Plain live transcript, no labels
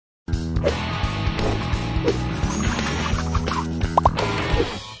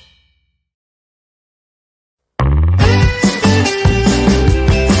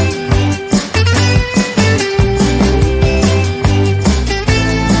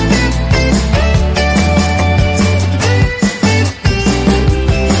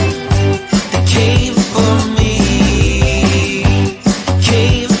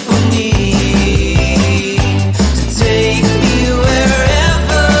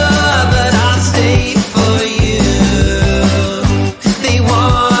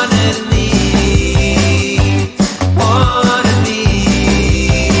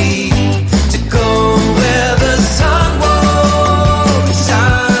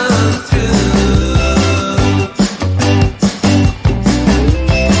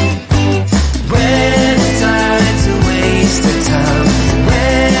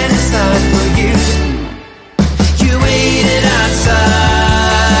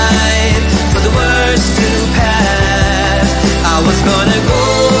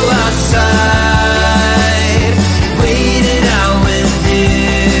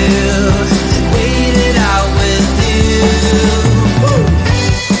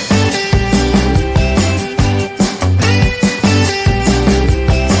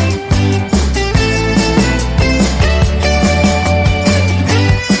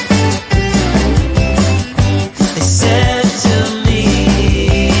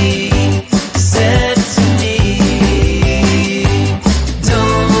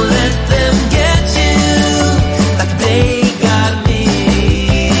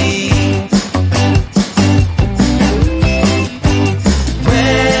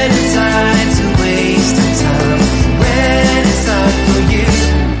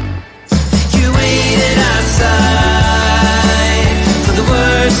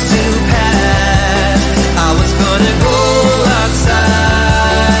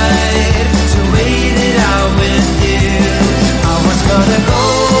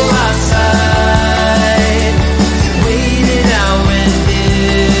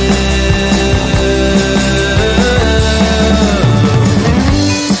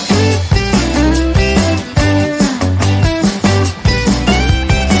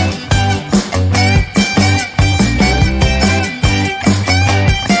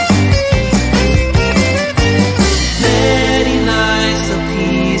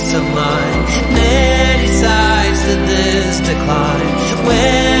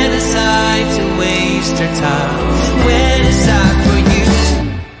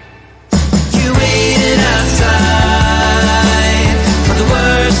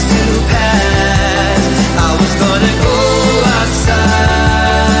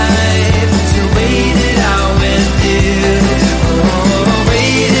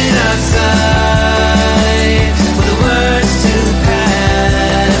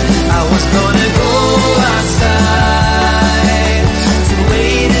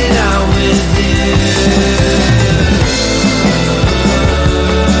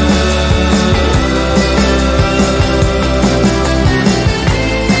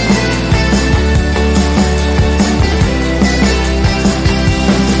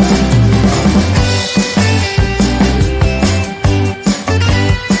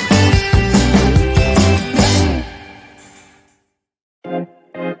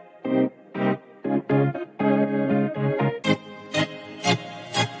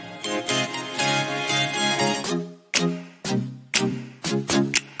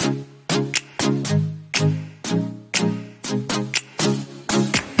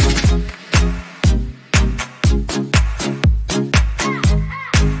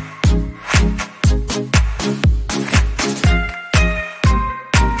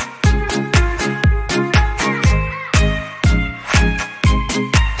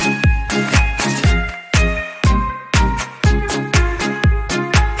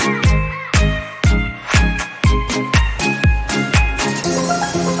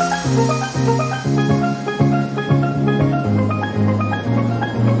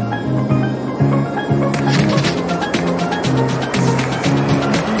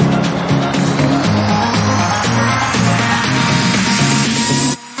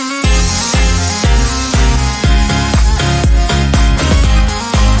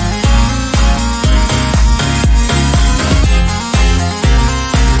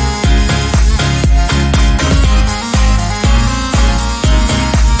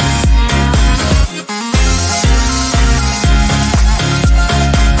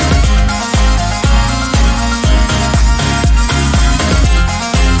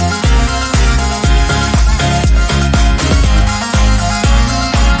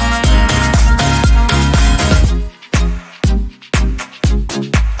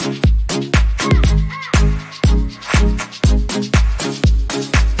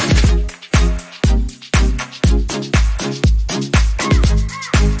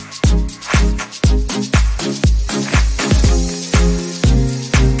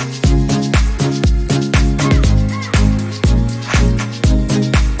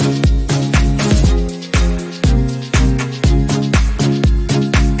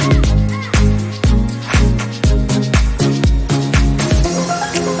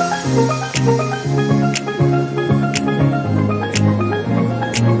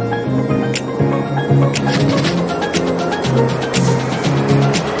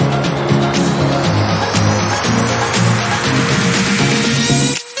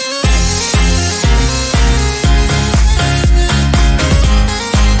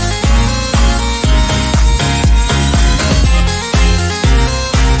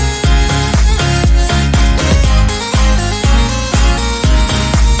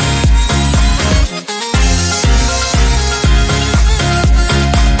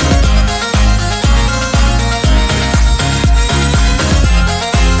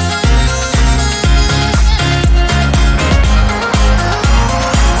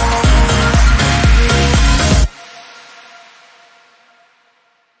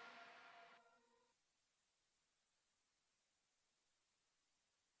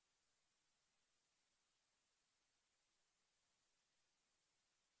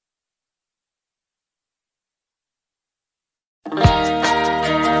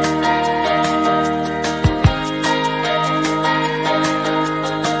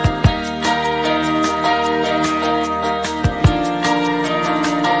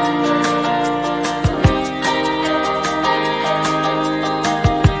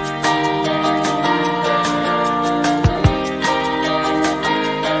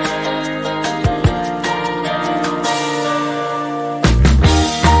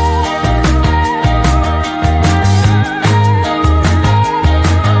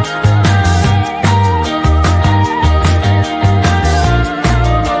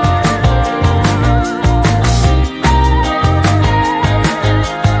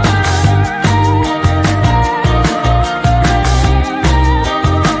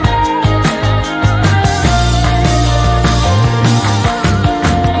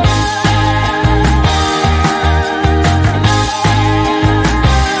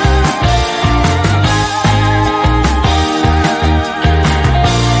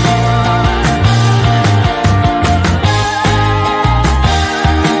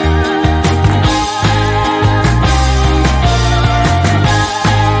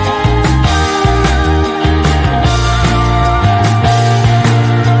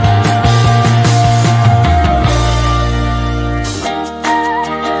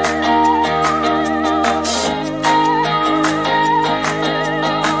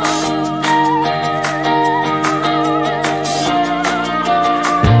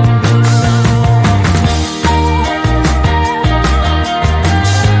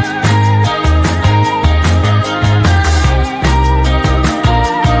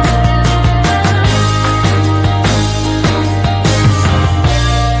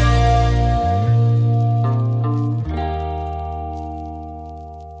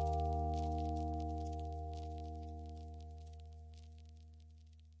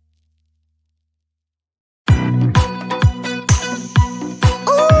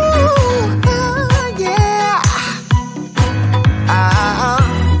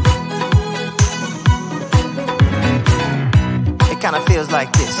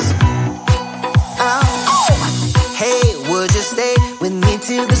this. Hey, would you stay with me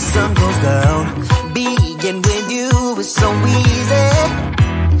till the sun goes down? Being with you is so easy.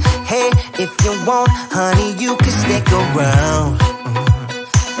 Hey, if you want, honey, you can stick around.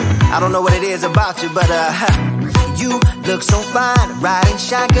 I don't know what it is about you, but you look so fine, riding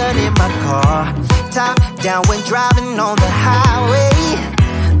shotgun in my car. Top down when driving on the highway.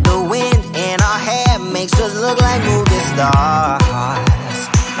 The wind in our hair makes us look like movie stars.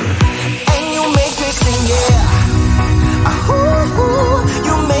 And you make me sing, yeah. Ooh,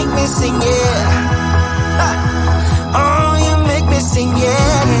 you make me sing, yeah. Oh, you make me sing,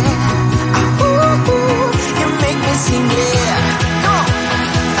 yeah. Ooh, you make me sing, yeah. Come on.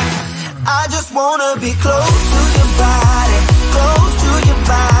 I just wanna be close to your body, close to your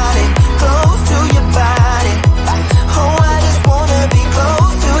body, close to your body. Oh, I just wanna be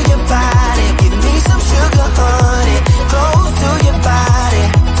close to your body. Give me some sugar, honey, close to your body.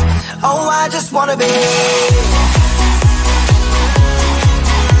 Oh, I just wanna be.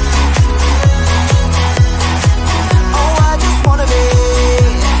 Oh, I just wanna be.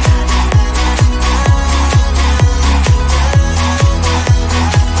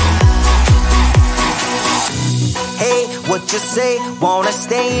 What you say? Wanna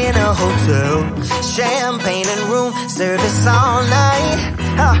stay in a hotel? Champagne and room service all night.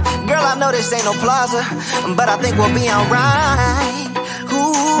 Girl, I know this ain't no plaza, but I think we'll be alright.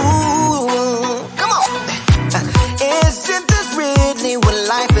 Ooh, come on. Isn't this really what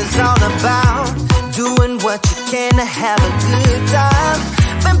life is all about? Doing what you can to have a good time.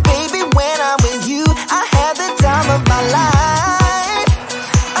 But baby, when I'm with you, I have the time of my life.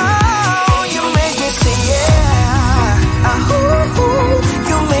 Oh, you make me sing, yeah. Ooh,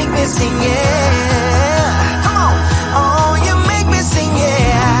 you make me sing, yeah. Come on. Oh, you make me sing,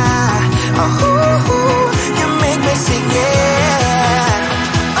 yeah. Ooh, you make me sing, yeah.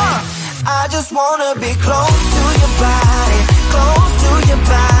 I just wanna be close to your body, close to your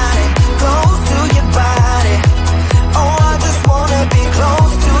body, close to your body. Oh, I just wanna be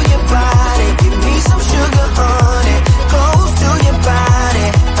close to your body. Give me some sugar, honey, close to your body.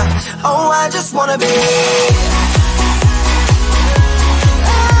 Oh, I just wanna be.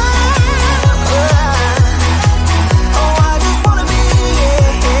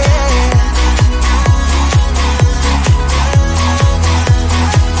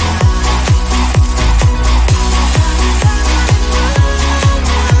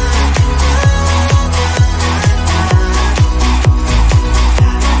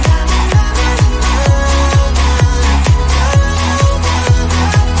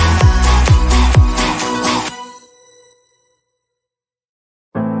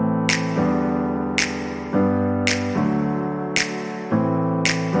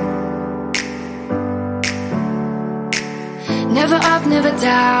 Never up, never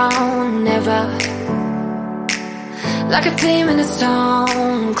down, never. Like a theme in a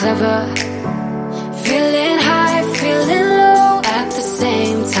song, clever. Feeling high, feeling low at the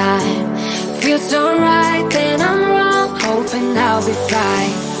same time. Feels so right, then I'm wrong, hoping I'll be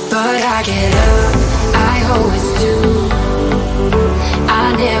fine. But I get up, I always do. I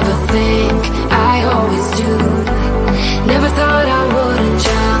never think, I always do. Never thought I wouldn't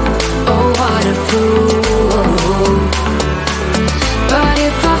jump, oh what a fool.